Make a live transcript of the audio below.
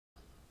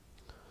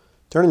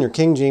Turn in your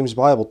King James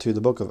Bible to the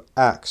book of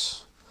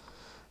Acts,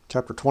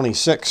 chapter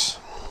 26.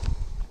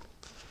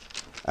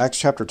 Acts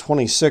chapter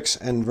 26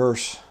 and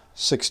verse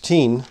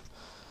 16,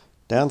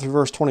 down through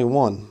verse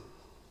 21.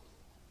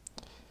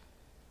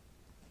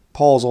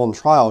 Paul's on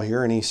trial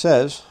here, and he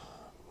says,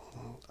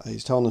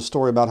 he's telling the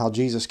story about how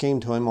Jesus came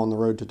to him on the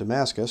road to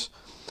Damascus.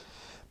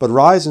 But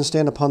rise and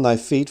stand upon thy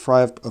feet, for I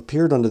have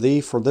appeared unto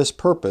thee for this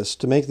purpose,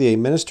 to make thee a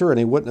minister and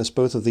a witness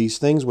both of these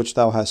things which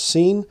thou hast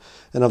seen,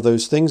 and of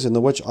those things in the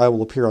which I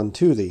will appear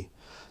unto thee,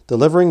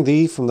 delivering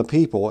thee from the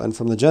people and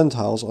from the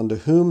Gentiles, unto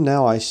whom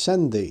now I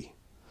send thee,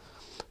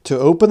 to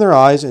open their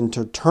eyes and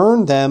to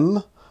turn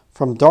them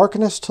from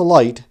darkness to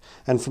light,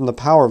 and from the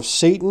power of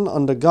Satan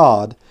unto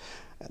God,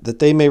 that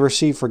they may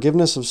receive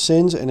forgiveness of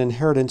sins and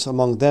inheritance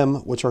among them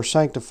which are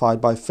sanctified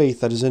by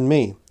faith that is in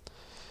me.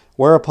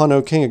 Whereupon,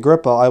 O King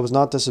Agrippa, I was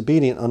not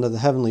disobedient unto the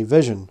heavenly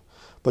vision,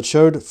 but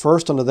showed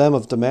first unto them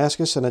of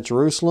Damascus and at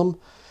Jerusalem,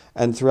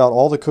 and throughout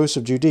all the coasts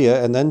of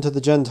Judea, and then to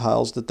the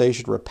Gentiles, that they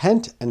should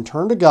repent and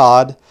turn to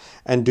God,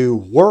 and do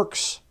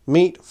works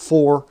meet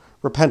for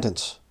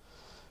repentance.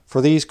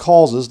 For these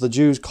causes the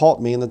Jews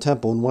caught me in the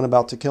temple and went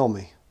about to kill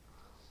me.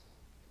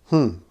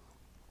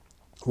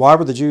 Why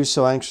were the Jews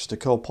so anxious to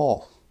kill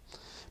Paul?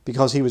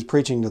 Because he was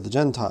preaching to the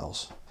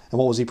Gentiles. And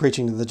what was he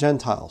preaching to the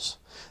Gentiles?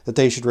 That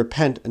they should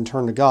repent and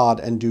turn to God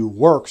and do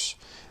works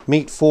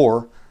meet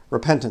for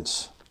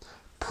repentance.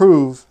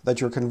 Prove that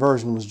your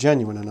conversion was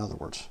genuine, in other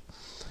words.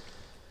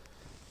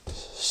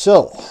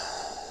 So,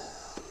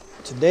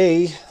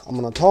 today I'm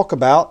going to talk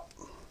about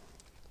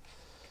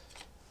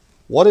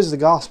what is the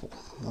gospel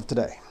of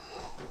today.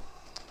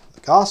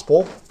 The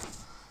gospel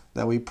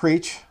that we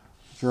preach,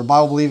 if you're a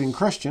Bible-believing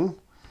Christian,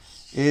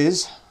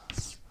 is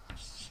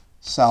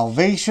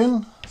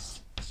salvation,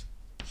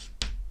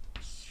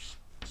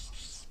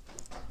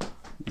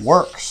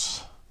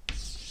 works.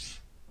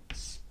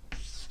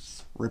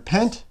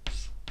 Repent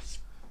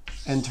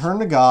and turn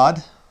to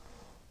God,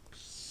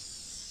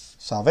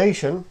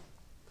 salvation,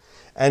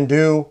 and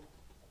do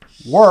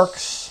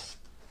works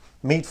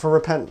meet for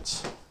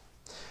repentance.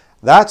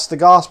 That's the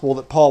gospel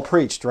that Paul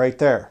preached right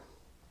there.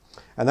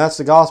 And that's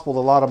the gospel that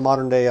a lot of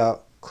modern day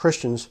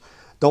Christians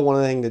don't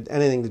want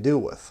anything to do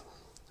with.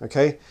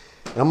 Okay?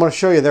 And I'm going to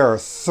show you there are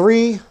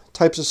three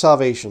types of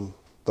salvation.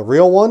 The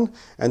real one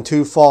and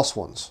two false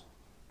ones.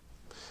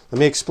 Let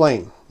me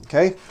explain.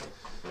 Okay?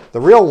 The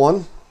real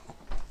one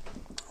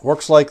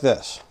works like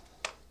this.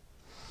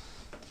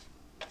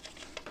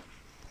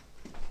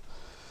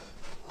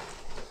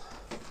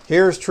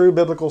 Here's true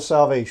biblical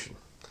salvation.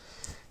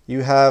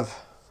 You have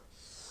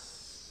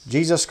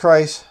Jesus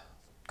Christ.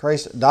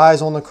 Christ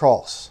dies on the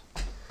cross.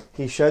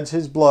 He sheds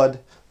his blood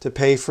to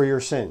pay for your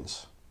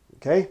sins.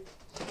 Okay?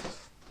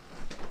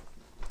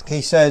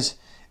 He says,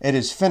 it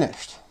is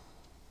finished.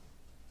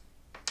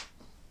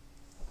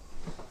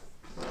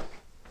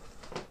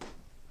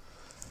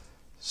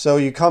 So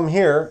you come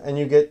here and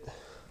you get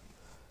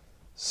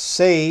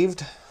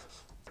saved.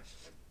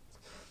 If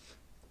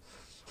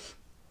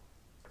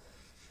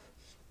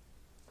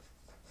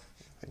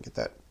I can get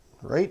that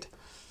right.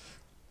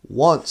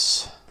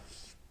 Once.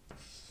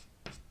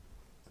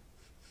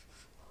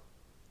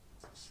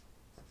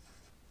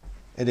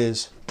 It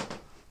is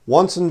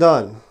once and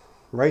done.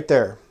 Right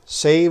there.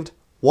 Saved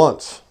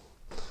once.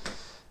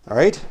 All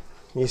right?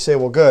 You say,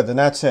 well, good. Then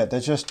that's it.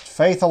 That's just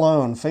faith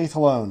alone. Faith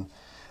alone.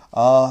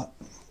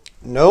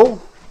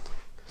 No.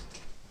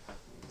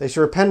 They should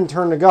repent and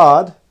turn to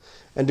God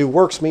and do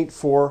works meet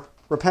for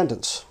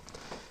repentance.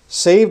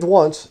 Saved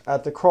once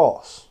at the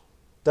cross.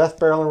 Death,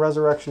 burial, and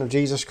resurrection of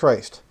Jesus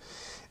Christ.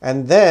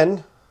 And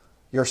then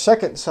your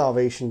second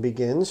salvation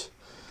begins,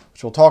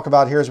 which we'll talk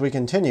about here as we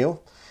continue.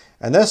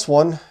 And this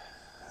one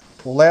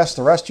will last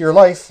the rest of your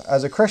life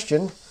as a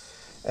Christian.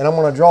 And I'm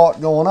going to draw it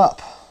going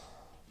up.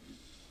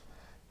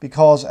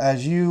 Because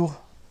as you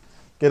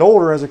get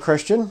older as a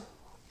Christian,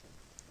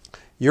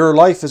 your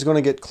life is going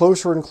to get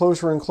closer and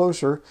closer and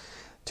closer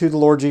to the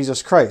Lord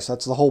Jesus Christ.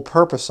 That's the whole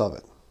purpose of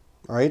it.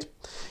 All right?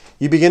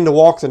 You begin to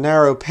walk the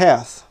narrow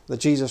path that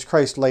Jesus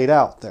Christ laid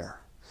out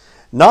there.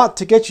 Not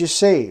to get you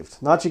saved.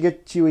 Not to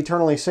get you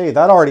eternally saved.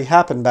 That already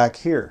happened back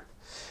here.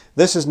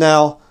 This is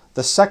now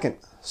the second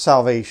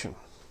salvation.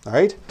 All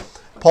right?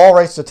 Paul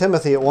writes to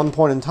Timothy at one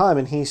point in time,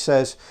 and he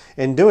says,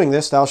 in doing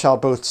this, thou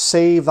shalt both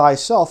save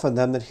thyself and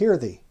them that hear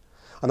thee.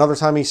 Another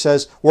time he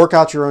says, work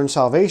out your own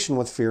salvation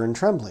with fear and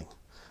trembling.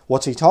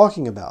 What's he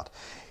talking about?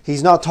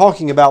 He's not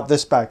talking about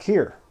this back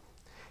here.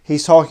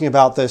 He's talking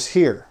about this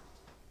here.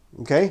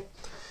 Okay?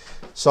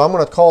 So I'm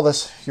going to call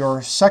this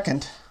your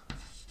second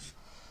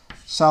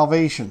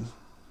salvation.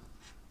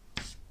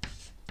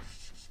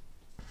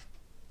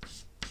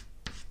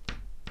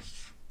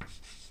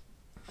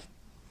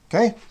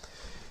 Okay?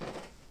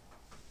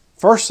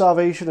 First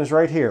salvation is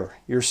right here.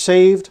 You're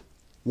saved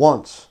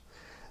once.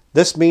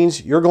 This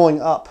means you're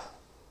going up.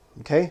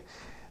 Okay?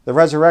 The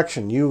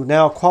resurrection, you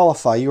now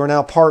qualify. You are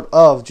now part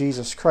of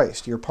Jesus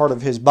Christ. You're part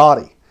of his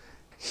body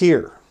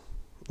here.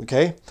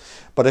 Okay?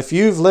 But if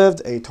you've lived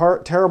a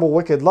terrible,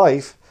 wicked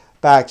life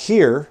back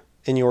here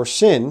in your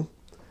sin,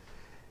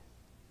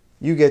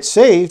 You get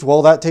saved,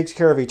 well, that takes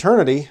care of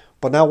eternity,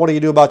 but now what do you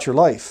do about your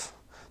life?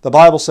 The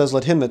Bible says,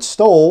 let him that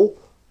stole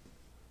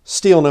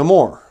steal no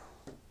more.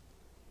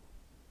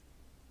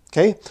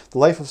 Okay? The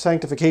life of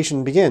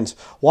sanctification begins.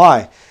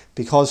 Why?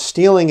 Because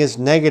stealing is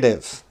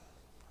negative.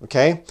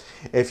 Okay?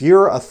 If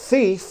you're a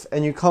thief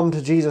and you come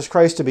to Jesus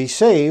Christ to be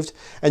saved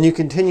and you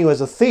continue as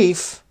a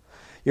thief,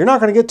 you're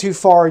not going to get too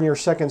far in your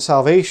second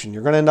salvation.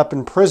 You're going to end up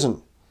in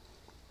prison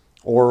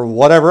or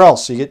whatever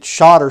else. You get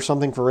shot or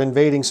something for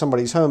invading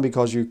somebody's home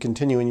because you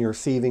continue in your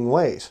thieving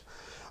ways.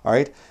 All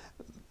right?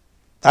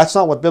 That's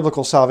not what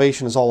biblical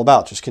salvation is all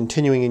about, just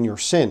continuing in your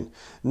sin.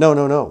 No,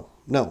 no, no,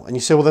 no. And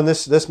you say, well, then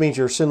this means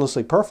you're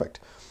sinlessly perfect.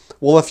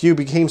 Well, if you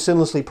became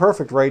sinlessly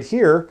perfect right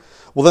here,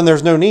 well, then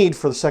there's no need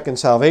for the second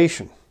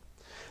salvation.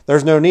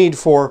 There's no need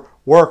for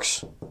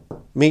works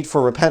meet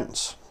for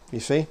repentance,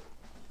 you see.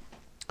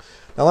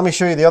 Now let me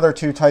show you the other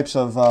two types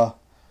of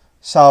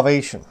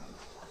salvation.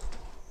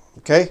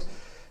 Okay?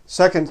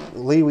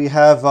 Secondly, we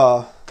have,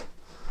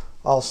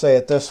 I'll say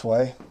it this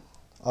way.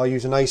 I'll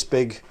use a nice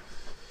big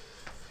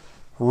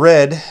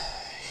red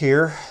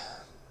here.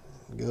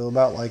 Go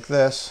about like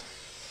this.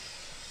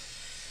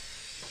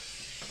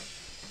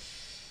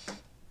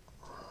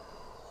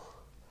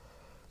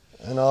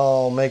 And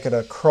I'll make it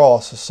a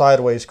cross, a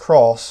sideways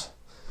cross.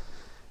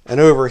 And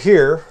over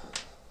here,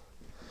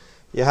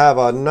 you have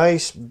a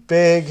nice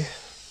big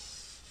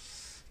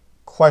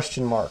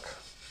question mark.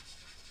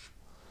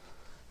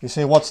 You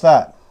say, what's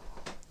that?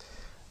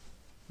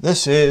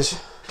 This is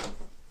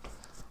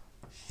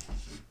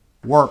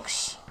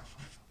works.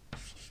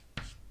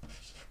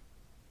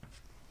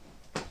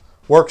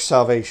 Works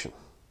salvation.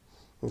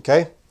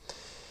 Okay?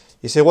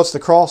 You say, what's the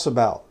cross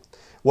about?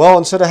 Well,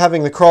 instead of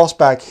having the cross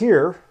back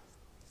here,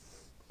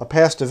 a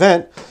past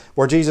event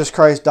where Jesus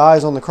Christ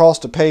dies on the cross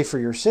to pay for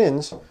your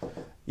sins,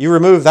 you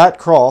remove that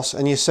cross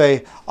and you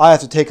say, I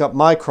have to take up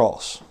my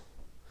cross.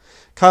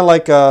 Kind of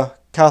like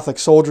Catholic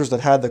soldiers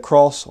that had the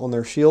cross on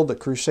their shield, the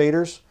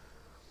Crusaders.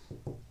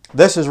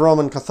 This is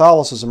Roman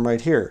Catholicism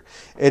right here.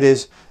 It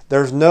is,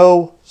 there's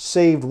no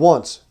saved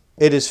once.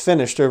 It is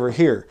finished over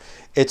here.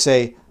 It's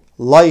a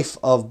life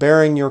of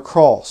bearing your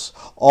cross,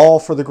 all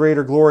for the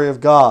greater glory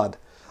of God.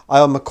 I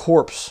am a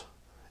corpse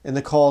in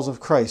the cause of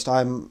Christ.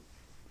 I'm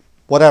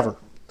whatever.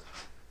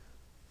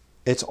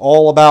 It's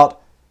all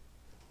about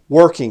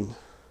working.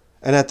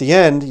 And at the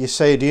end, you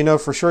say, do you know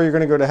for sure you're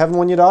going to go to heaven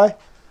when you die?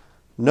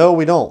 No,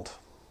 we don't.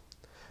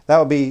 That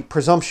would be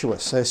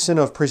presumptuous, a sin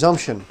of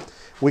presumption.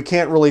 We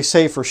can't really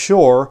say for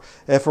sure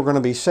if we're going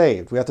to be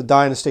saved. We have to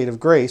die in a state of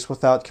grace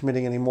without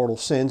committing any mortal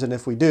sins. And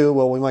if we do,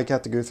 well, we might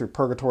have to go through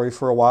purgatory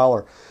for a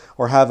while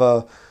or have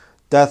a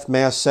death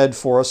mass said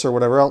for us or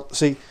whatever else.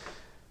 See,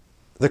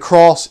 the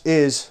cross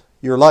is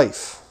your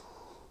life.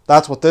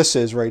 That's what this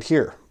is right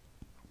here.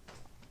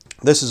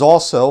 This is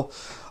also,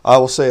 I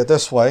will say it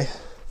this way,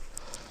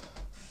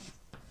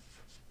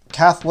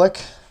 Catholic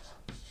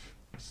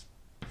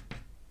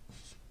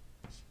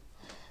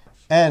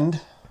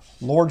and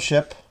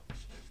lordship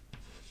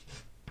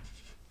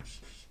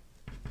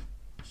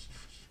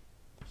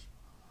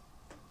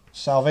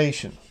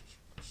salvation.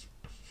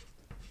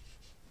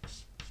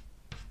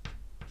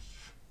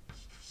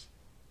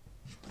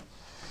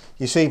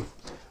 You see,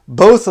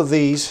 both of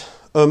these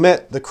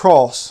omit the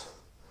cross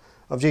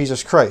of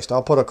Jesus Christ.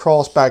 I'll put a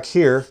cross back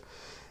here,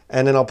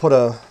 and then I'll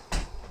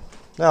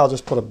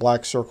just put a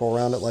black circle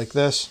around it like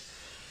this,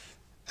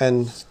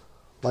 and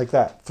like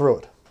that, through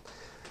it.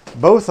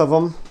 Both of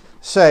them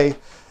say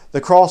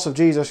the cross of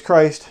Jesus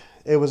Christ,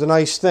 it was a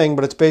nice thing,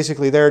 but it's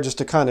basically there just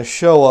to kind of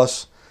show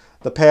us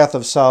the path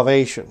of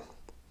salvation.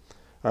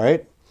 All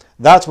right?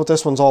 That's what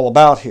this one's all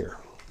about here.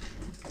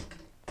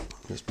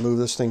 Just move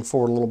this thing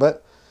forward a little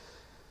bit.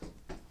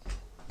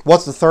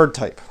 What's the third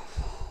type?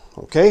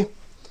 Okay?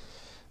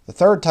 The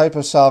third type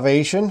of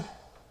salvation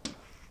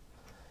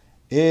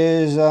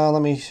is,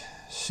 let me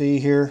see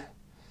here.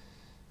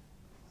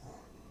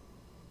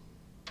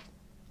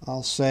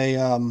 I'll say,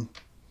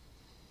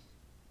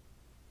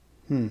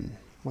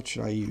 what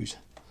should I use?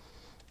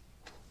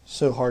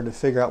 So hard to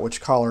figure out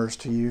which colors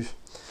to use.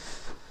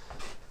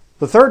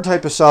 The third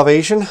type of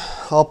salvation,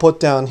 I'll put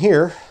down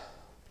here.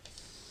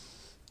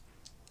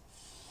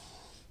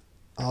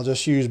 I'll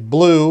just use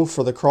blue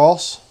for the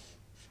cross.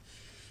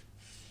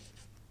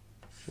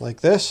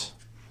 Like this.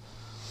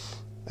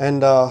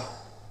 And then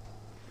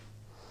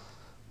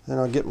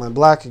I'll get my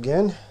black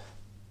again.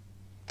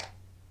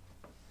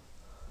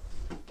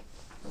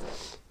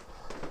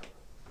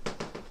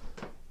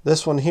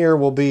 This one here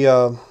will be,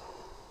 I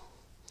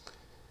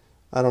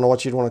don't know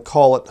what you'd want to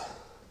call it.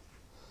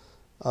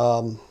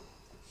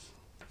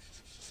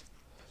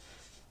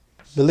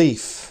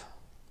 Belief.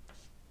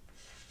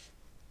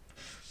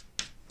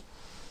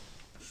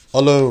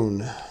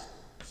 Alone.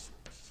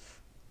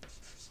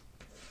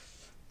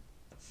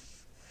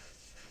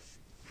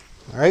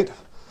 All right?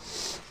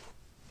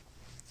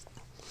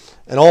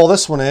 And all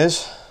this one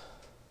is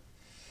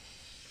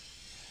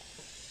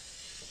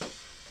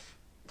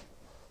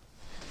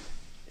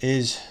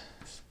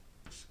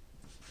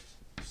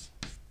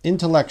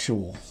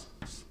intellectual.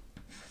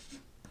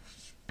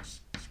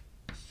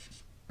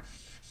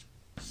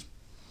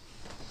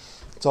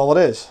 That's all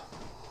it is.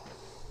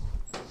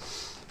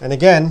 And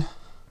again,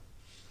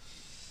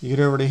 you get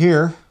over to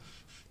here,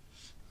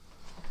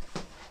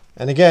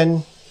 and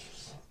again,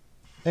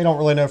 they don't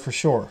really know for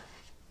sure.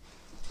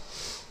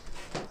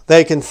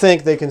 They can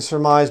think, they can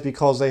surmise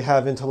because they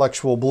have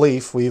intellectual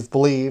belief. We've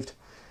believed.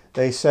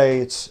 They say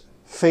it's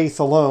faith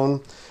alone.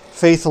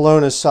 Faith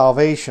alone is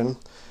salvation.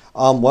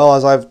 Well,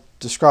 as I've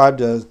described,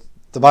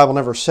 the Bible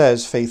never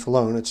says faith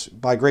alone. It's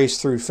by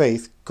grace through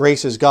faith.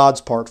 Grace is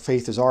God's part.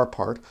 Faith is our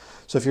part.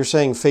 So if you're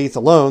saying faith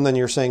alone, then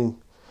you're saying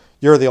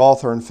you're the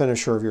author and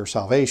finisher of your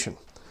salvation.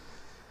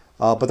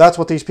 But that's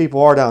what these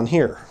people are down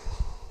here.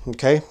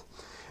 Okay?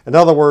 In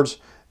other words,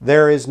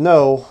 there is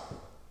no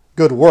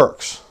good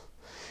works.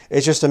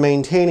 It's just a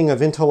maintaining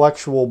of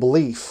intellectual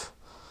belief.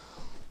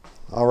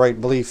 I'll write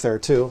belief there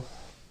too.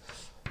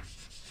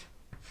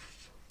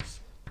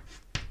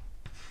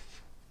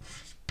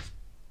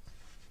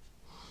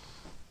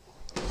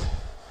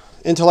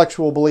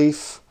 Intellectual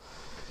belief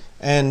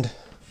and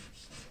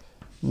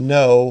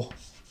no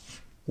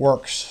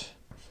works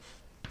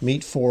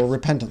meet for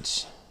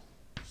repentance.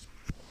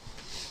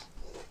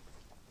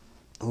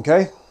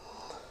 Okay?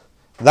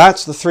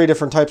 That's the three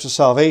different types of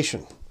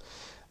salvation.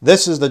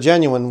 This is the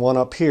genuine one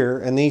up here,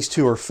 and these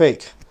two are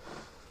fake.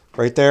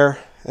 Right there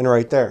and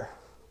right there.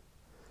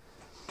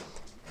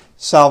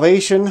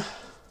 Salvation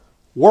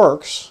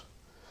works.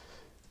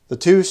 The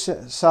two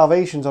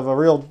salvations of a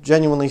real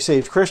genuinely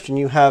saved Christian,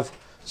 you have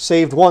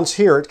saved once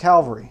here at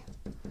Calvary.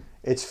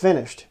 It's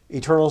finished.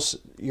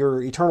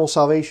 Your eternal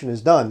salvation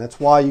is done. That's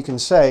why you can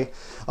say,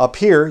 up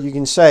here, you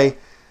can say,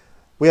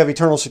 we have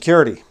eternal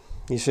security.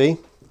 You see?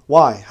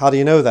 Why? How do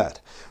you know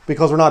that?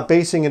 Because we're not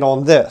basing it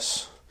on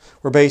this.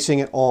 We're basing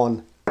it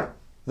on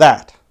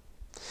that.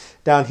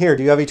 Down here,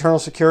 do you have eternal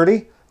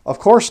security? Of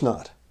course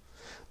not.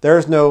 There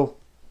is no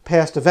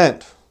past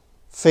event.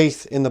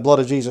 Faith in the blood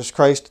of Jesus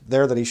Christ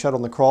there that he shed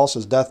on the cross,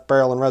 his death,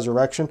 burial, and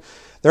resurrection.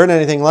 There isn't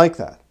anything like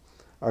that.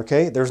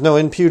 Okay? There's no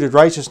imputed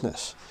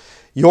righteousness.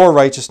 Your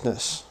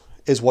righteousness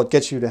is what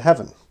gets you to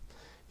heaven,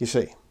 you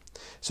see.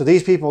 So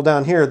these people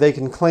down here, they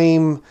can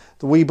claim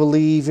that we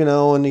believe, in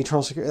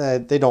eternal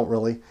security. They don't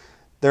really.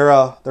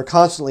 They're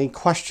constantly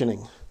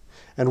questioning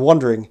and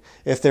wondering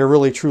if they're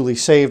really truly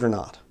saved or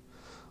not.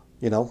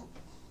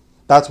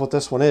 That's what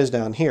this one is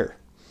down here.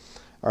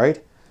 All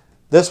right?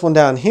 This one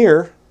down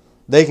here,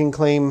 they can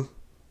claim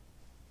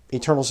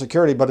eternal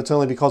security, but it's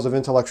only because of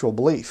intellectual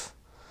belief.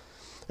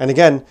 And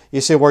again,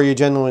 you say, were you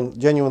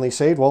genuinely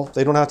saved? Well,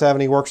 they don't have to have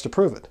any works to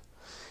prove it.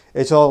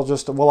 It's all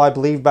just, well, I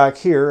believe back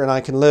here and I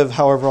can live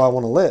however I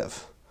want to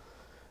live.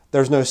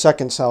 There's no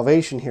second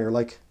salvation here,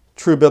 like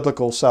true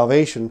biblical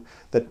salvation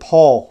that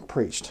Paul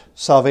preached.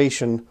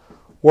 Salvation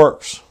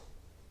works.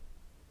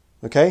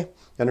 Okay? You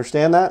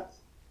understand that?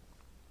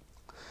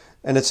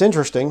 And it's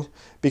interesting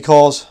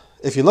because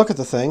if you look at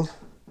the thing,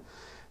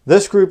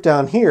 this group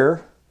down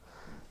here,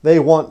 they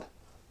want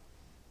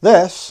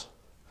this,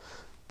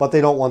 but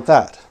they don't want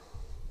that.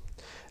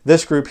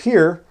 This group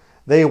here,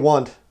 they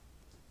want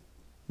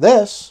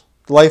this,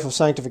 the life of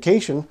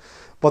sanctification,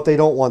 but they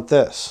don't want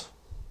this.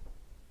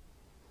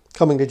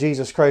 Coming to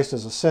Jesus Christ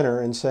as a sinner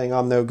and saying,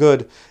 I'm no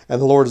good,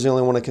 and the Lord is the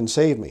only one that can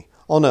save me.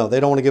 Oh no, they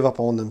don't want to give up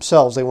on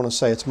themselves. They want to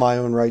say, it's my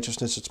own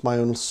righteousness, it's my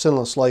own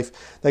sinless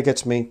life that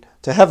gets me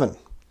to heaven.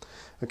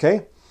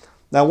 Okay?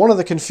 Now, one of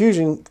the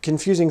confusing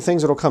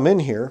things that will come in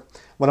here,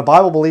 when a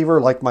Bible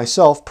believer like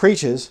myself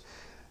preaches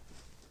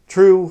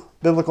true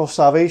biblical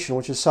salvation,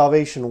 which is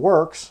salvation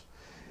works,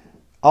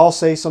 I'll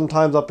say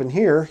sometimes up in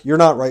here, you're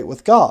not right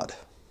with God.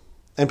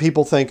 And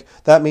people think,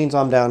 that means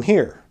I'm down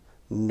here.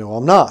 No,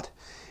 I'm not.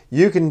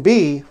 You can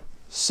be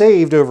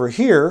saved over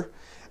here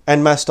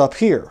and messed up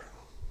here.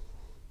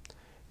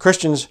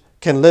 Christians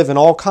can live in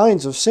all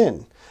kinds of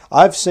sin.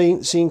 I've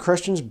seen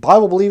Christians,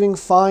 Bible-believing,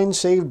 fine,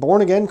 saved,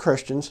 born-again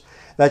Christians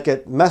that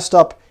get messed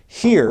up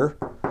here,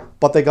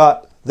 but they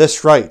got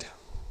this right.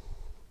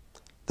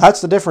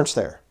 That's the difference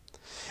there.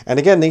 And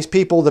again, these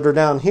people that are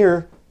down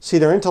here, see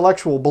their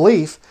intellectual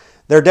belief,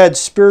 they're dead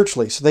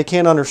spiritually, so they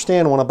can't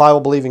understand when a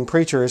Bible-believing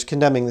preacher is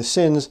condemning the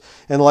sins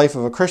in the life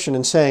of a Christian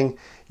and saying,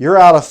 you're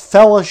out of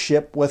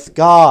fellowship with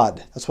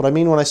God. That's what I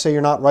mean when I say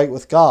you're not right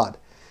with God.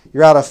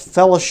 You're out of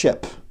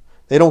fellowship.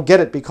 They don't get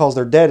it because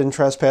they're dead in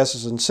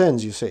trespasses and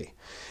sins, you see.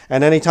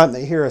 And anytime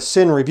they hear a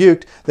sin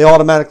rebuked, they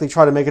automatically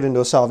try to make it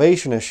into a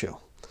salvation issue.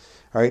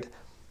 All right?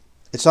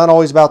 It's not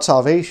always about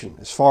salvation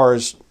as far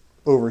as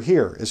over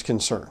here is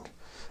concerned.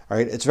 All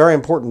right? It's very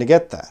important to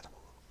get that.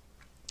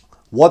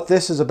 What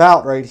this is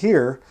about right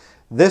here,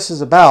 this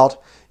is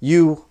about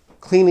you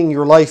cleaning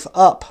your life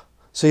up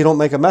so you don't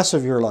make a mess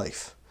of your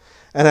life.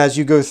 And as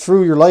you go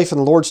through your life and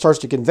the Lord starts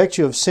to convict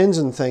you of sins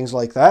and things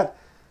like that,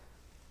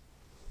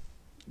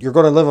 you're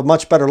going to live a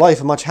much better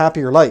life, a much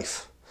happier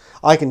life.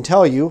 I can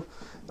tell you,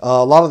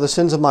 a lot of the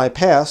sins of my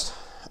past,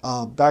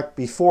 back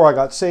before I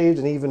got saved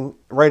and even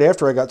right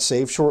after I got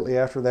saved, shortly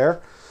after there,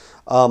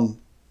 a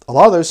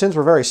lot of those sins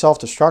were very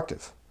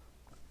self-destructive,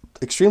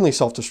 extremely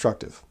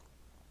self-destructive.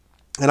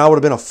 And I would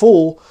have been a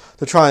fool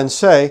to try and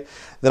say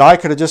that I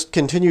could have just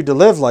continued to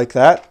live like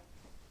that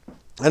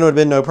and it would have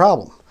been no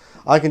problem.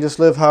 I can just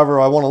live however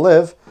I want to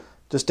live,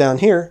 just down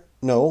here.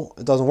 No,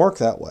 it doesn't work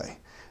that way.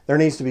 There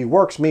needs to be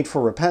works meet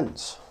for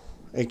repentance,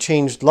 a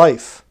changed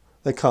life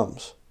that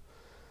comes.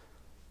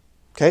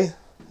 Okay?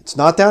 It's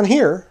not down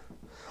here.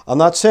 I'm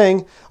not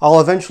saying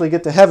I'll eventually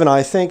get to heaven,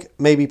 I think,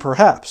 maybe,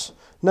 perhaps.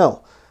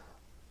 No.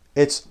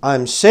 It's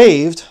I'm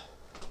saved,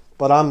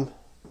 but I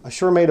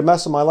sure made a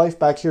mess of my life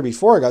back here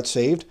before I got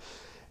saved,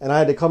 and I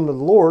had to come to the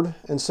Lord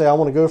and say I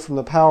want to go from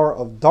the power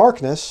of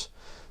darkness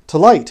to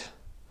light,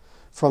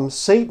 from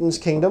Satan's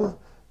kingdom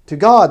to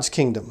God's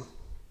kingdom.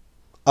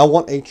 I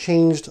want a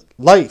changed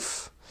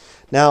life.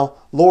 Now,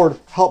 Lord,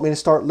 help me to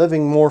start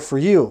living more for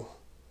you,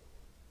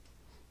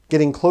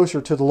 getting closer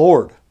to the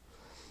Lord.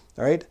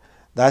 All right?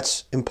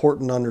 That's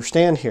important to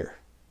understand here.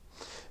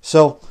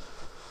 So,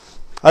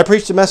 I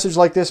preached a message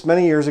like this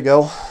many years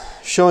ago,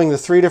 showing the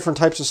 3 different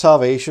types of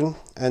salvation,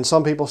 and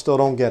some people still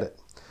don't get it.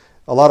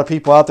 A lot of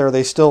people out there,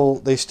 they still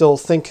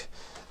think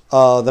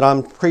that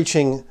I'm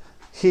preaching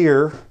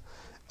here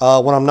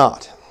when I'm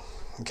not.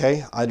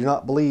 Okay? I do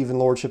not believe in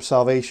Lordship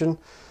salvation.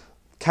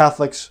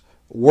 Catholics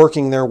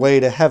working their way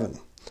to heaven.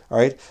 All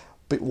right?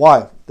 But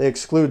why? They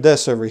exclude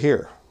this over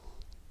here.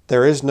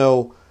 There is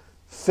no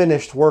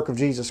finished work of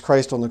Jesus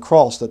Christ on the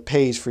cross that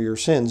pays for your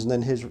sins, and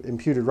then his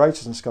imputed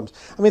righteousness comes.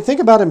 I mean, think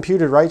about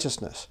imputed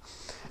righteousness.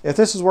 If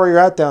this is where you're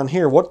at down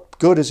here, what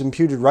good is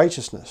imputed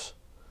righteousness?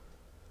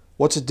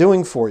 What's it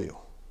doing for you?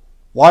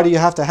 Why do you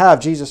have to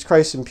have Jesus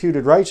Christ's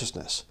imputed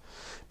righteousness?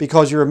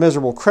 Because you're a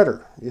miserable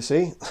critter, you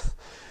see?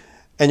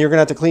 And you're going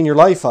to have to clean your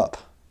life up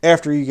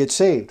after you get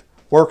saved.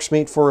 Works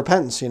meet for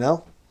repentance, you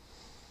know?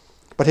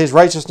 But his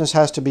righteousness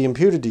has to be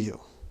imputed to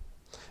you,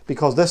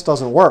 because this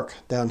doesn't work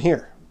down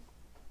here.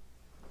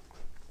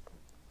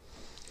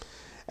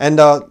 And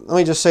let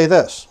me just say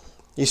this.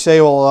 You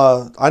say,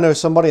 well, I know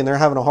somebody and they're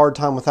having a hard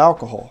time with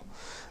alcohol.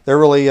 They're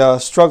really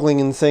struggling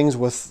in things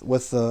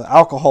with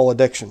alcohol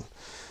addiction.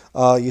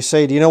 You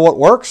say, do you know what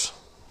works?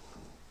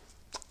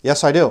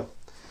 Yes, I do.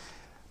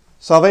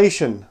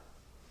 Salvation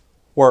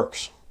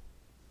works.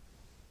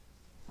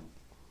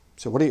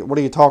 So what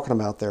are you talking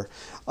about there?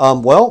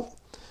 Well,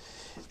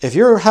 if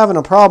you're having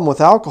a problem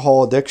with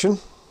alcohol addiction,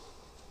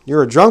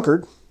 you're a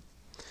drunkard,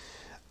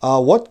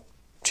 what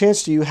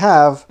chance do you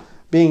have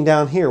being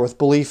down here with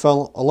belief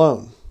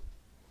alone?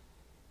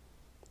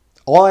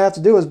 All I have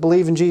to do is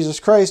believe in Jesus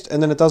Christ,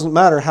 and then it doesn't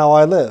matter how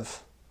I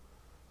live.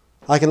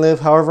 I can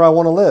live however I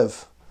want to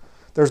live.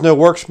 There's no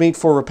works meet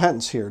for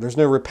repentance here. There's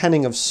no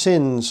repenting of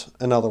sins,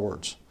 in other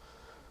words.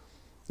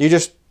 You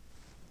just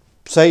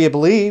say you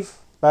believe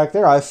back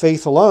there. I have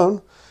faith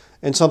alone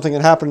in something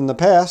that happened in the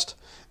past,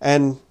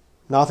 and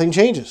nothing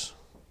changes.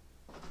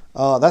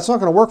 That's not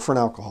going to work for an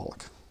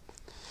alcoholic.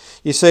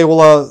 You say,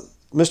 well,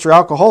 Mr.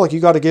 Alcoholic, you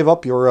got to give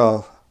up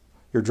your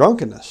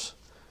drunkenness.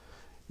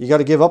 You got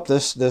to give up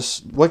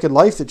this wicked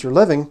life that you're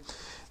living.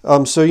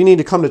 So you need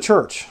to come to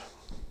church.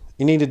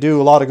 You need to do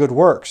a lot of good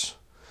works.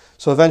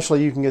 So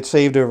eventually you can get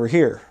saved over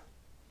here.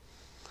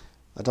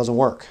 That doesn't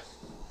work.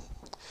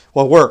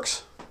 What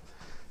works?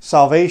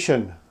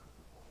 Salvation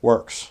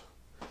works.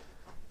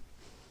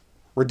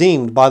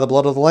 Redeemed by the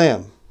blood of the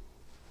Lamb.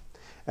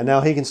 And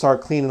now he can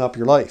start cleaning up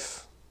your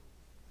life.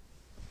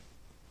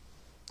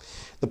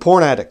 The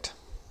porn addict.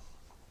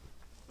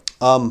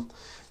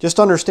 Just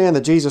understand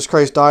that Jesus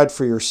Christ died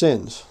for your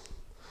sins.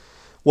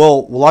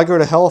 Well, will I go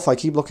to hell if I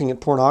keep looking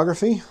at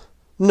pornography?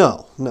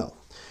 No.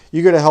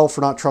 You go to hell for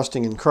not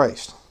trusting in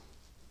Christ,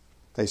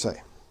 they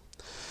say.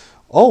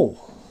 Oh,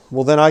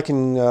 well then I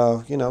can,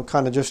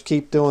 kind of just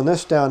keep doing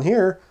this down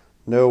here.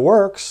 No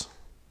works.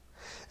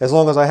 As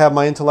long as I have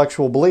my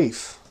intellectual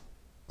belief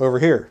over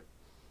here.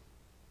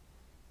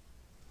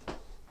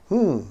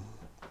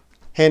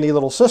 Handy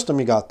little system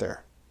you got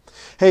there.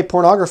 Hey,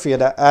 pornography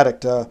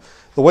addict, the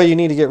way you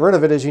need to get rid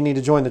of it is you need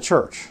to join the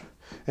church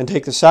and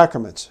take the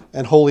sacraments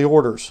and holy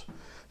orders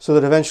so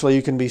that eventually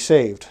you can be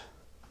saved.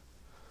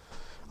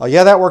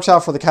 Yeah, that works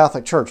out for the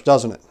Catholic Church,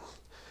 doesn't it?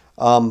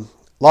 A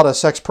lot of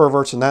sex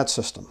perverts in that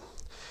system.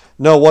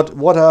 No,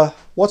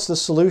 what's the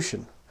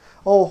solution?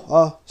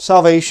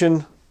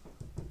 Salvation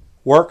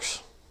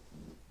works.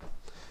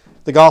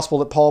 The gospel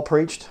that Paul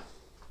preached.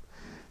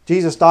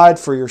 Jesus died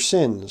for your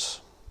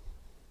sins.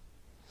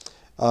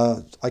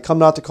 I come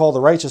not to call the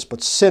righteous,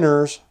 but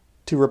sinners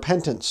to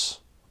repentance.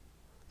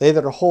 They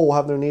that are whole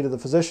have no need of the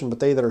physician,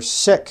 but they that are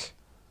sick.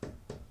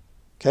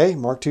 Okay,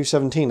 Mark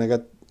 2:17. I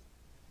got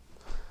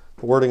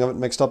the wording of it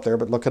mixed up there,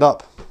 but look it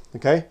up.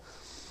 Okay?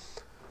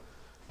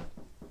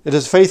 It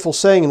is a faithful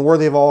saying and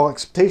worthy of all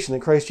acceptation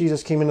that Christ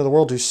Jesus came into the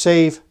world to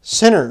save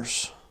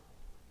sinners.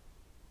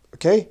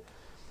 Okay?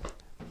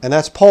 And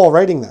that's Paul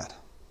writing that.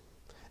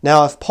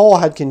 Now, if Paul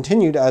had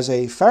continued as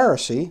a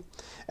Pharisee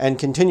and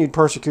continued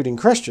persecuting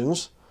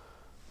Christians,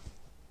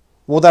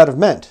 what would that have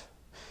meant?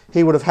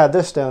 He would have had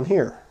this down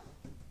here.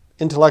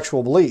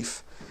 Intellectual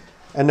belief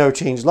and no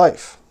changed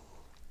life.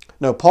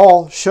 No,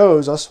 Paul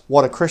shows us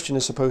what a Christian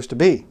is supposed to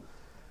be.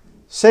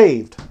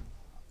 Saved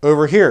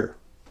over here.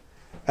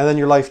 And then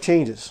your life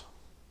changes.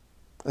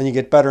 And you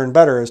get better and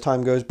better as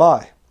time goes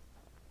by.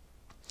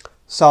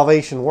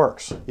 Salvation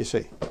works, you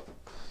see.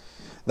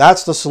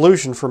 That's the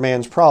solution for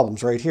man's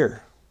problems right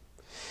here.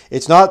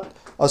 It's not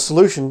a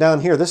solution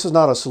down here. This is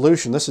not a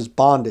solution. This is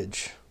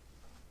bondage.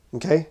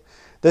 Okay?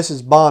 This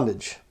is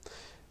bondage.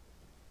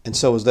 And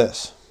so is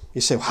this.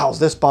 You say, well, how is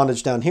this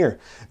bondage down here?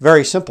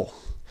 Very simple.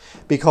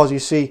 Because you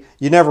see,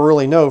 you never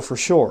really know for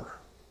sure.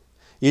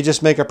 You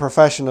just make a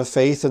profession of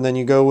faith, and then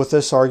you go with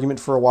this argument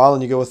for a while,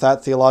 and you go with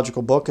that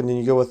theological book, and then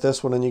you go with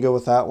this one, and you go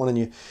with that one,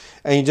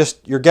 and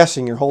you're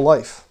guessing your whole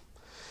life.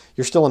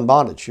 You're still in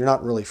bondage. You're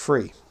not really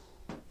free.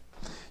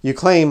 You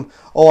claim,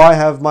 oh, I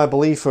have my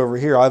belief over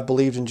here. I've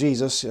believed in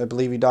Jesus. I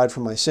believe he died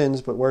for my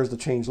sins, but where's the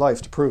changed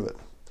life to prove it?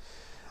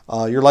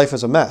 Your life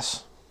is a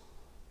mess.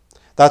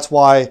 That's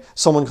why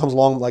someone comes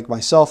along like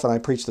myself and I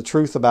preach the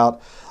truth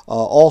about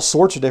all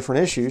sorts of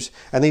different issues,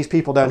 and these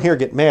people down here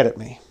get mad at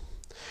me.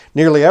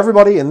 Nearly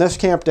everybody in this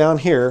camp down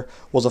here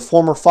was a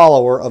former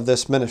follower of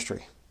this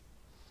ministry.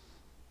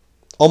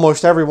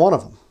 Almost every one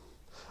of them.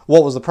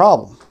 What was the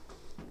problem?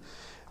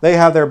 They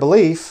have their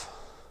belief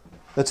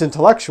that's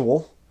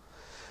intellectual,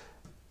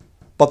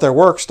 but their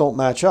works don't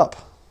match up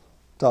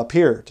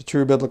here to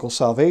true biblical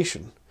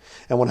salvation.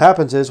 And what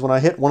happens is when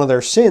I hit one of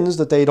their sins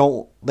that they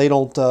don't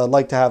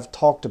like to have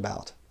talked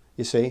about,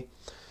 you see,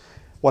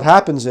 what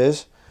happens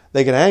is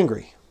they get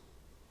angry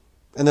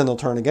and then they'll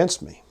turn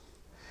against me.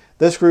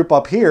 This group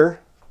up here,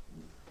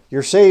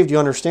 you're saved, you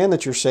understand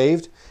that you're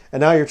saved,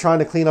 and now you're trying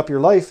to clean up your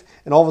life,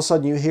 and all of a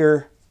sudden you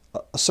hear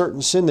a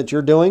certain sin that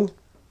you're doing,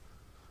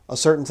 a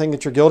certain thing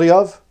that you're guilty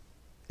of,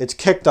 it's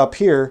kicked up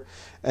here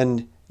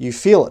and you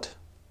feel it.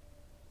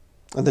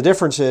 And the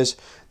difference is,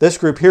 this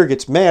group here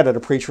gets mad at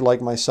a preacher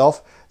like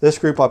myself. This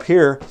group up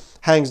here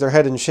hangs their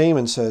head in shame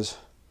and says,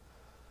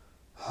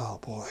 oh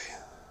boy,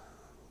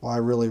 well, I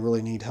really,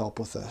 really need help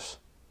with this.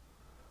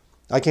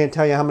 I can't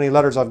tell you how many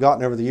letters I've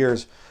gotten over the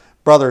years,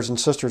 brothers and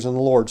sisters in the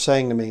Lord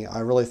saying to me, I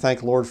really thank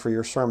the Lord for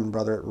your sermon,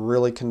 brother. It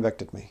really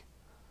convicted me.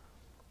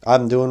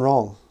 I'm doing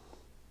wrong.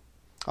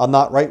 I'm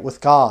not right with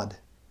God.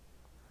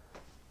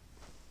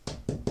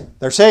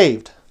 They're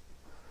saved,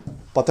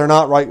 but they're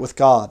not right with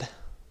God.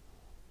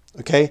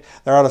 Okay?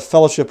 They're out of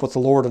fellowship with the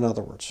Lord, in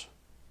other words.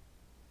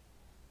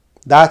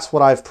 That's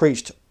what I've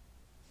preached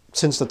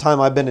since the time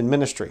I've been in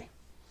ministry.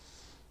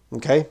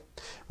 Okay?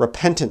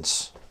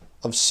 Repentance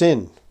of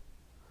sin.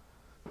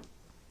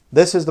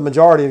 This is the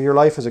majority of your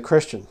life as a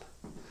Christian.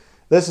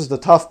 This is the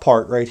tough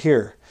part right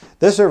here.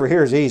 This over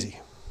here is easy.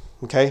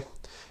 Okay?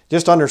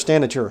 Just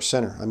understand that you're a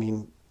sinner. I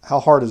mean, how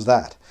hard is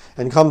that?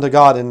 And come to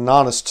God in an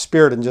honest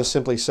spirit and just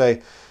simply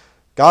say,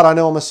 God, I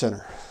know I'm a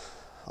sinner.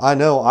 I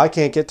know I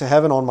can't get to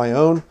heaven on my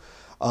own.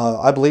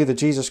 I believe that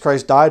Jesus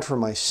Christ died for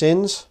my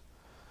sins.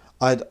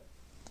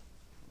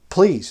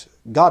 Please,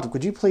 God,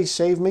 would you please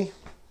save me?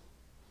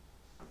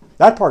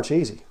 That part's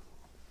easy.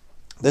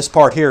 This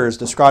part here is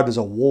described as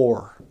a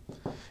war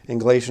in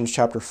Galatians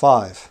chapter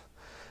 5.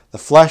 The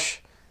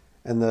flesh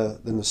and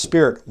the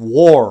spirit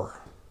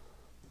war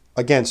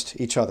against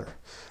each other.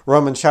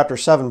 Romans chapter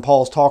 7,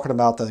 Paul's talking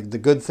about the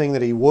good thing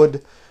that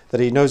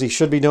he knows he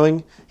should be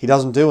doing, he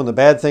doesn't do, and the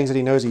bad things that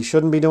he knows he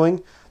shouldn't be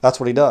doing, that's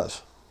what he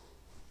does.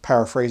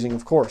 Paraphrasing,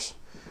 of course.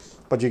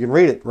 But you can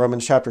read it,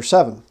 Romans chapter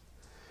 7.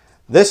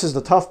 This is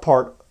the tough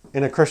part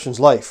in a Christian's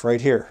life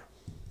right here.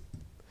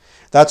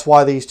 That's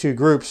why these two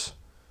groups,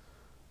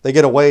 they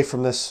get away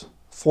from this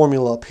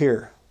formula up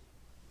here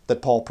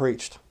that Paul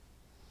preached.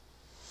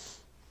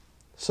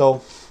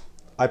 So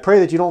I pray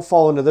that you don't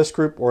fall into this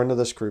group or into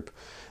this group,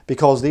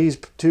 because these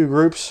two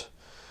groups,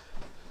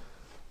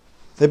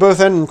 they both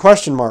end in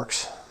question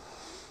marks.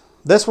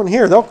 This one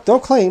here, they'll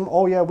claim,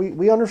 oh yeah,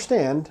 we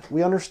understand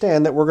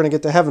that we're going to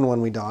get to heaven when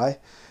we die,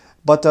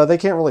 but they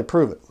can't really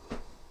prove it,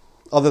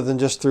 other than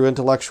just through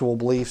intellectual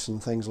beliefs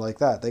and things like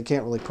that. They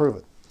can't really prove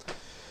it.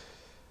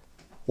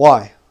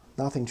 Why?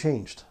 Nothing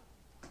changed.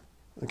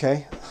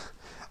 Okay?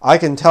 I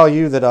can tell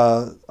you that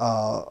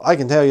I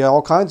can tell you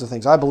all kinds of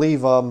things. I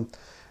believe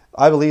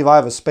I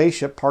have a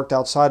spaceship parked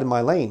outside in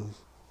my lane.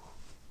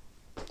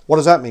 What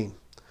does that mean?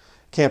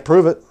 Can't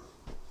prove it.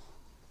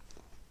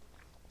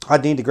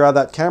 I'd need to grab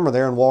that camera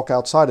there and walk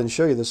outside and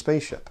show you the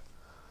spaceship.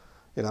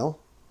 You know?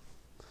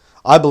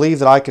 I believe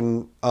that I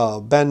can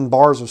bend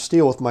bars of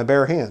steel with my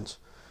bare hands.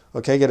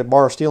 Okay, get a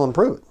bar of steel and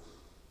prove it.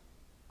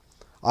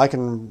 I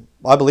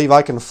believe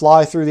I can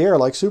fly through the air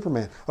like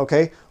Superman.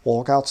 Okay,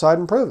 walk outside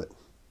and prove it.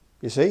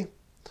 You see?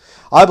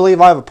 I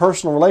believe I have a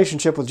personal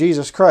relationship with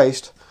Jesus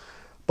Christ,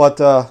 but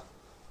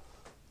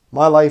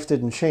my life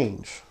didn't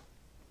change.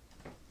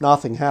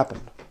 Nothing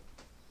happened.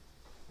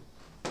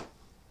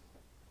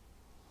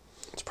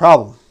 It's a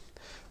problem.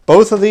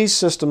 Both of these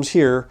systems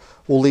here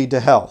will lead to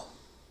hell.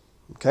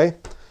 Okay?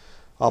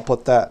 I'll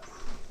put that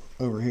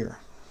over here.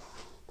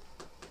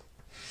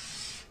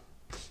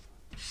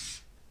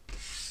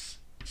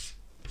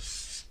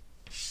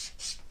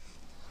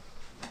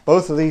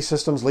 Both of these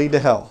systems lead to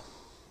hell.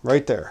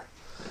 Right there.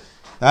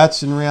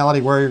 That's in reality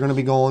where you're going to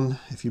be going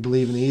if you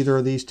believe in either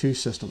of these two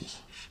systems.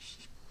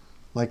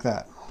 Like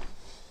that.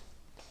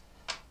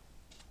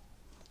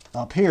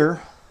 Up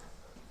here,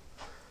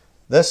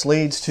 this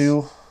leads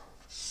to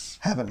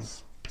heaven.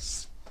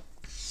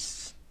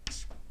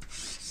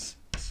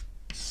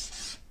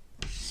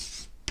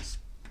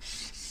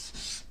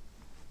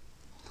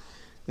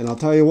 And I'll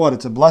tell you what,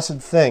 it's a blessed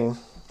thing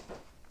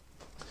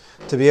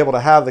to be able to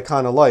have the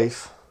kind of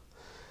life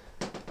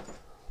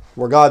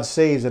where God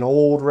saves an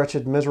old,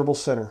 wretched, miserable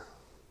sinner.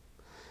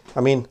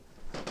 I mean,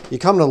 you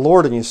come to the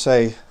Lord and you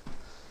say,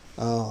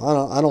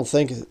 I don't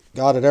think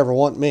God would ever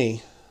want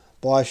me.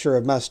 Boy, I sure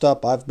have messed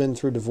up. I've been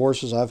through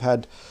divorces. I've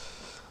had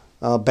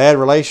bad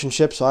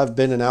relationships. I've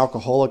been an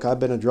alcoholic. I've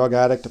been a drug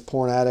addict, a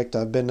porn addict.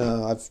 I've been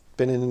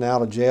in and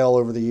out of jail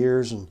over the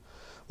years. And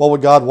what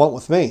would God want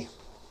with me?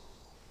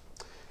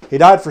 He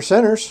died for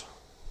sinners.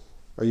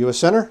 Are you a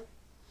sinner?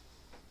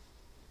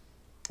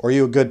 Or are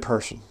you a good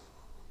person?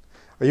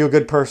 Are you a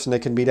good person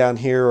that can be down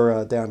here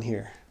or down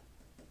here?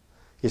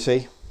 You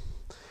see?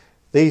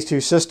 These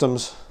two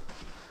systems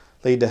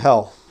lead to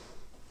hell.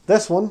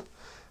 This one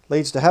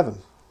leads to heaven.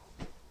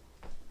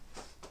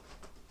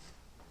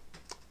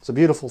 It's a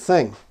beautiful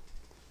thing,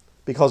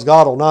 because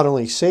God will not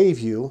only save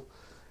you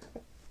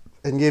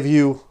and give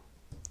you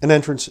an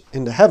entrance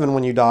into heaven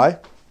when you die,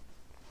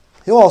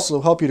 He'll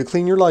also help you to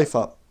clean your life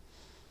up.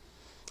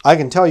 I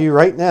can tell you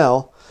right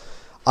now,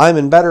 I'm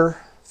in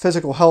better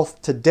physical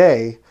health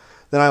today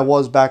than I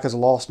was back as a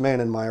lost man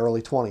in my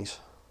early 20s.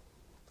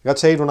 I got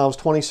saved when I was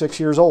 26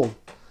 years old.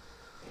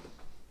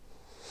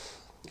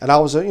 And I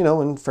was,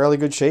 in fairly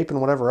good shape and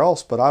whatever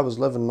else, but I was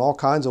living all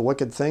kinds of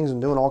wicked things and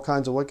doing all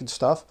kinds of wicked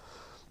stuff.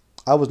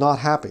 I was not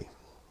happy.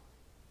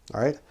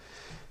 All right?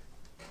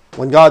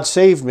 When God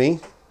saved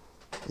me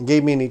and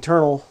gave me an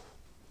eternal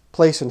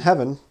place in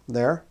heaven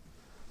there,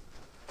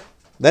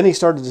 then He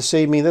started to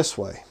save me this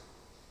way.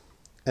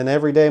 And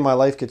every day my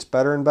life gets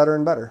better and better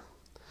and better.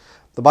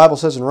 The Bible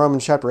says in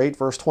Romans chapter 8,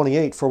 verse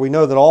 28, "For we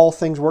know that all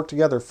things work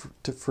together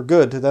for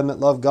good to them that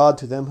love God,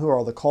 to them who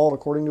are the called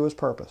according to His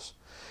purpose."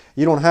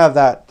 You don't have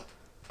that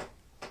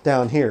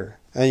down here,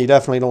 and you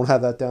definitely don't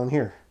have that down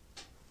here.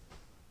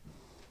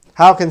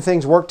 How can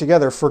things work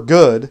together for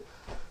good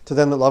to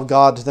them that love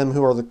God, to them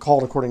who are the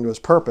called according to His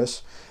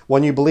purpose,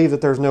 when you believe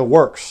that there's no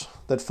works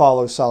that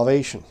follow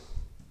salvation?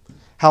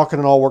 How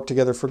can it all work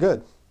together for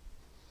good?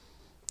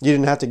 You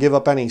didn't have to give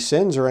up any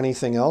sins or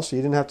anything else. You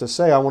didn't have to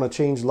say, I want to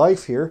change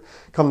life here,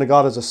 come to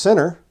God as a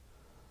sinner.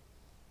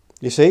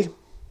 You see?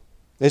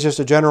 It's just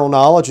a general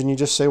knowledge, and you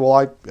just say,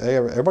 well, hey,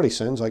 everybody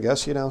sins, I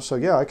guess, so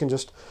yeah,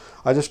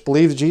 I just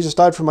believe that Jesus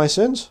died for my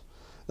sins.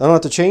 I don't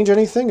have to change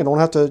anything. I don't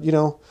have to,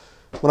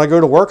 when I go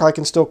to work, I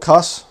can still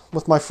cuss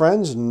with my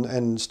friends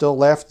and still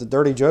laugh at the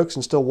dirty jokes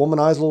and still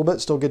womanize a little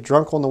bit, still get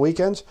drunk on the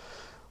weekends.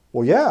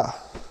 Well, yeah.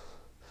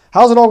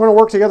 How's it all going to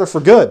work together for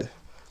good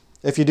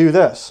if you do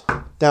this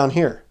down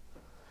here?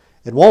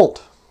 It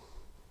won't.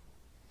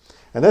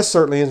 And this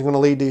certainly isn't going to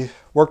lead to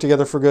work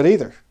together for good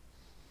either.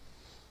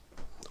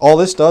 All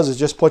this does is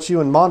just put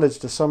you in bondage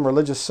to some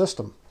religious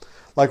system,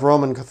 like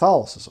Roman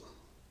Catholicism,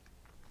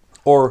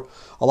 or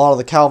a lot of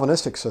the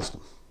Calvinistic system.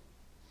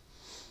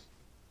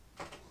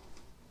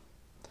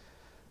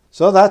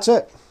 So that's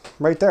it,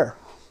 right there.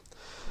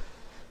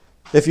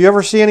 If you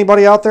ever see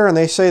anybody out there and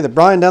they say that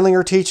Brian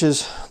Denlinger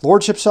teaches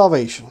Lordship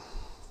salvation,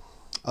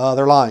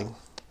 they're lying.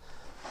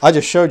 I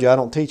just showed you I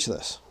don't teach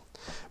this.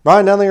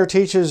 Brian Denlinger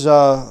teaches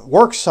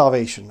works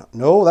salvation.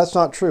 No, that's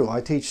not true.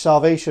 I teach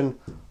salvation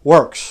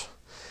works.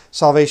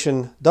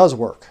 Salvation does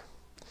work.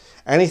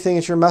 Anything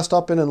that you're messed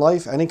up in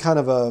life, any kind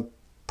of a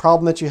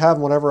problem that you have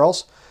and whatever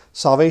else,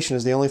 salvation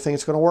is the only thing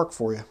that's going to work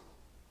for you.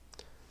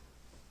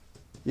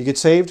 You get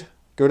saved,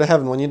 go to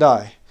heaven when you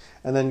die,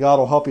 and then God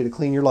will help you to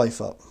clean your life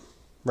up.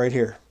 Right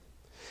here.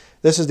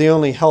 This is the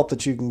only help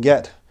that you can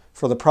get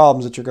for the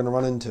problems that you're going to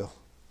run into.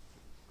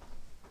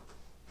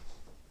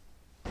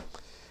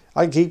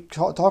 I keep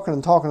talking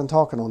and talking and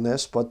talking on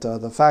this, but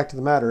the fact of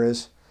the matter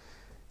is,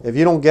 if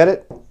you don't get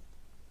it,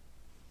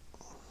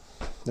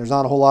 there's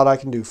not a whole lot I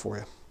can do for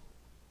you.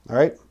 All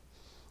right?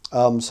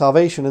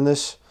 Salvation in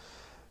this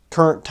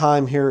current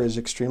time here is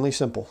extremely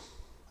simple.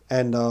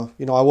 And, I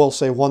will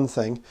say one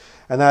thing,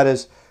 and that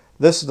is,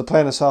 this is the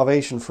plan of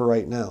salvation for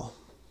right now.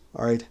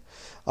 All right?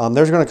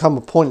 There's going to come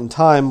a point in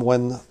time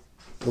when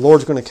the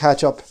Lord's going to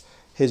catch up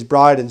His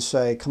bride and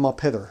say, come up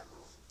hither.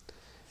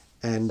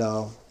 And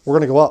we're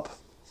going to go up.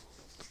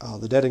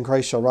 The dead in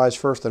Christ shall rise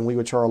first, and we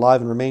which are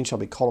alive and remain shall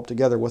be caught up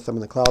together with them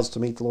in the clouds to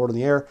meet the Lord in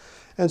the air,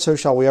 and so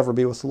shall we ever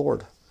be with the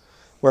Lord.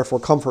 Wherefore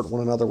comfort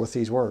one another with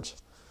these words.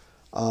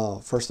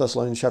 1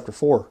 Thessalonians chapter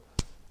 4.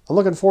 I'm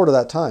looking forward to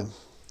that time.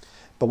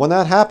 But when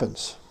that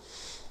happens,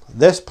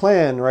 this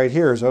plan right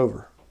here is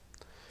over.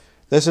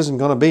 This isn't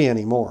going to be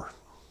anymore.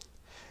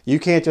 You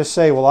can't just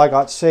say, well, I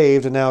got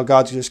saved and now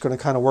God's just going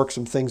to kind of work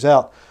some things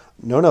out.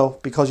 No,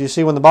 because you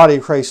see, when the body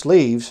of Christ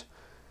leaves,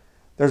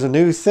 there's a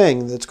new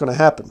thing that's going to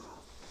happen.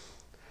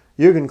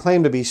 You can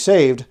claim to be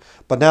saved,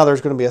 but now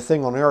there's going to be a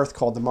thing on earth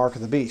called the mark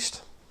of the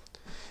beast,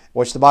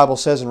 which the Bible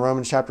says in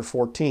Romans chapter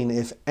 14,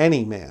 if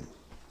any man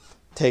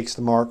takes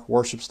the mark,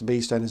 worships the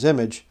beast and his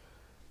image,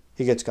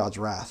 he gets God's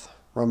wrath.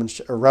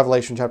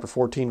 Revelation chapter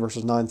 14,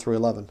 verses 9 through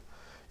 11.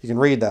 You can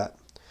read that.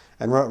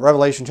 And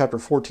Revelation chapter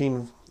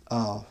 14,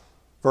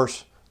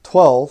 verse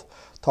 12,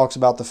 talks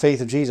about the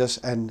faith of Jesus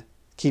and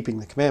keeping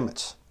the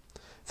commandments.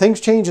 Things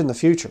change in the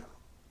future.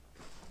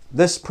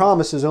 This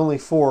promise is only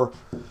for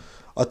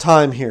a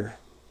time here,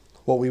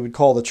 what we would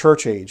call the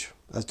church age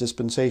as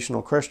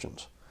dispensational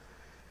Christians.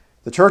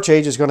 The church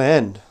age is going to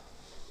end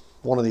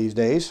one of these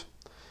days.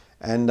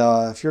 And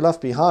if you're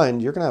left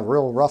behind, you're going to have a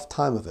real rough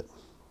time of it.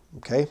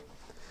 Okay?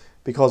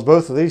 Because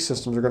both of these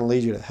systems are going to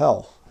lead you to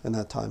hell in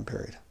that time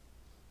period.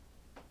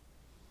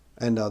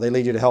 And they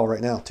lead you to hell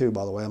right now too,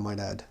 by the way, I might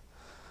add.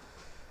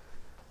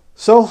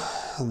 So,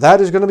 that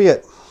is going to be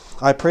it.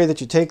 I pray that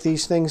you take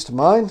these things to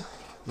mind.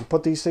 You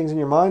put these things in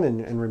your mind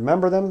and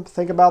remember them.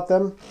 Think about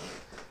them.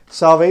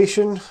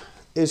 Salvation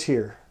is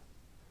here.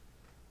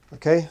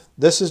 Okay?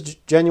 This is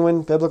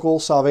genuine biblical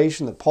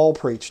salvation that Paul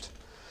preached.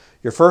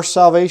 Your first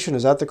salvation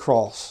is at the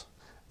cross.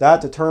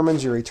 That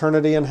determines your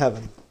eternity in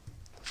heaven.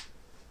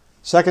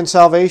 Second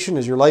salvation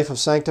is your life of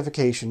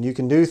sanctification. You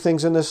can do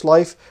things in this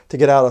life to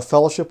get out of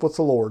fellowship with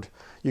the Lord.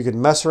 You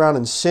can mess around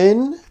and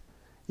sin.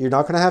 You're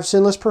not going to have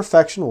sinless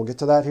perfection. We'll get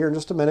to that here in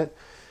just a minute.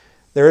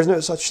 There is no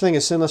such thing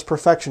as sinless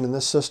perfection in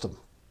this system.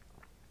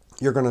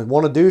 You're going to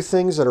want to do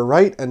things that are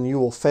right, and you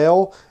will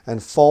fail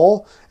and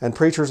fall. And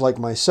preachers like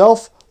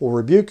myself will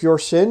rebuke your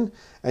sin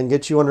and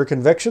get you under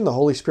conviction. The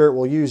Holy Spirit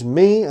will use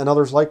me and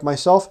others like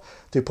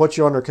myself to put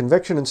you under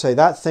conviction and say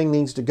that thing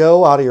needs to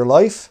go out of your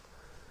life.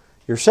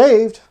 You're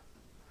saved,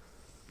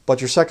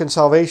 but your second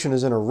salvation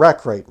is in a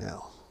wreck right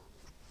now.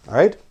 All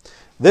right?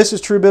 This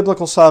is true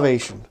biblical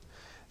salvation.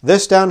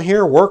 This down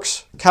here,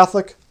 works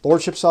Catholic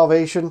Lordship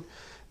salvation.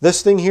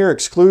 This thing here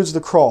excludes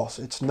the cross.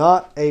 It's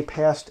not a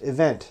past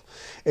event.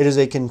 It is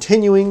a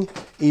continuing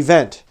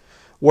event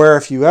where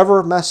if you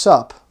ever mess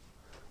up,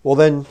 well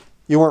then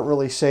you weren't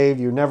really saved.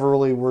 You never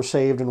really were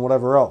saved and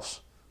whatever else.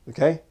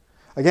 Okay?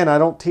 Again, I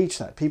don't teach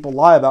that. People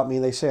lie about me.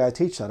 They say I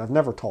teach that. I've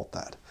never taught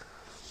that.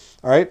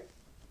 All right?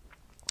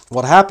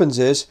 What happens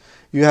is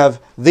you have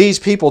these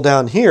people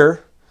down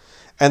here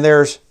and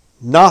there's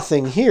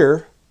nothing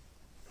here,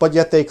 but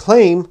yet they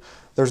claim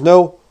there's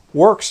no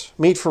works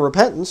meet for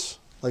repentance,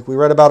 like we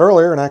read about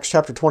earlier in Acts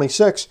chapter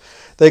 26.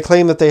 They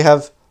claim that they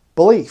have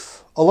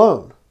belief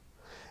alone.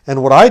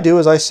 And what I do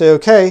is I say,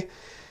 okay,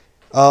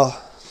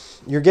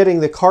 you're getting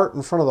the cart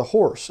in front of the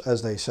horse,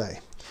 as they say.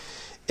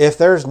 If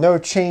there's no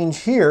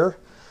change here,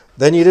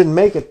 then you didn't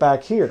make it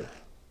back here.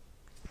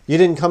 You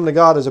didn't come to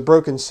God as a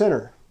broken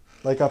sinner,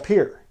 like up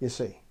here, you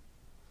see.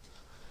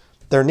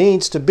 There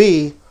needs to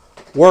be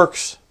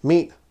works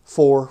meet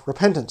for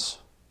repentance.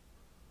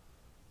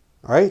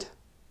 All right?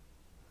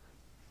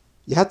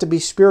 You have to be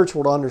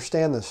spiritual to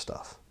understand this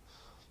stuff.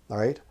 All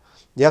right?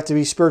 You have to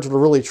be spiritual to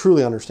really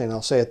truly understand.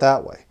 I'll say it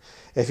that way.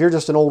 If you're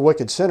just an old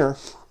wicked sinner,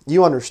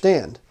 you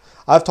understand.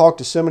 I've talked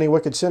to so many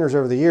wicked sinners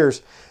over the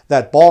years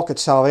that balk at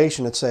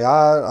salvation and say,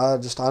 I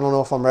don't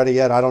know if I'm ready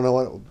yet. I don't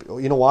know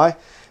what. You know why?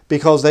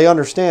 Because they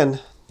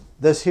understand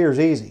this here is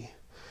easy.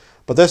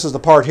 But this is the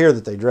part here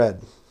that they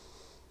dread.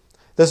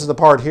 This is the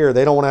part here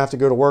they don't want to have to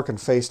go to work and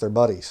face their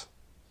buddies.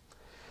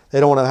 They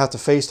don't want to have to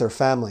face their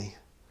family.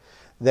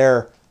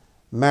 Their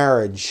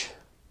marriage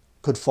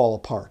could fall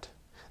apart.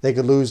 They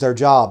could lose their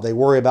job. They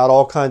worry about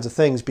all kinds of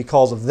things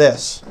because of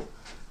this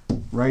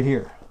right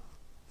here.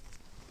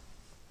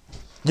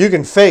 You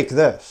can fake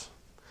this.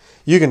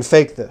 You can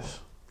fake this.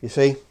 You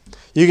see?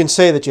 You can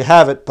say that you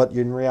have it, but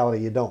in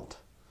reality you don't.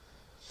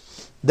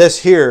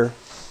 This here,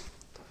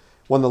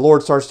 when the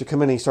Lord starts to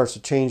come in, He starts to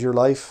change your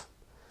life,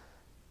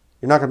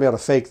 you're not going to be able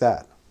to fake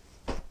that.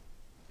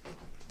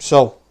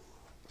 So,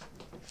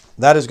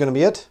 that is going to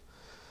be it.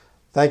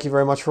 Thank you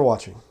very much for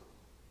watching.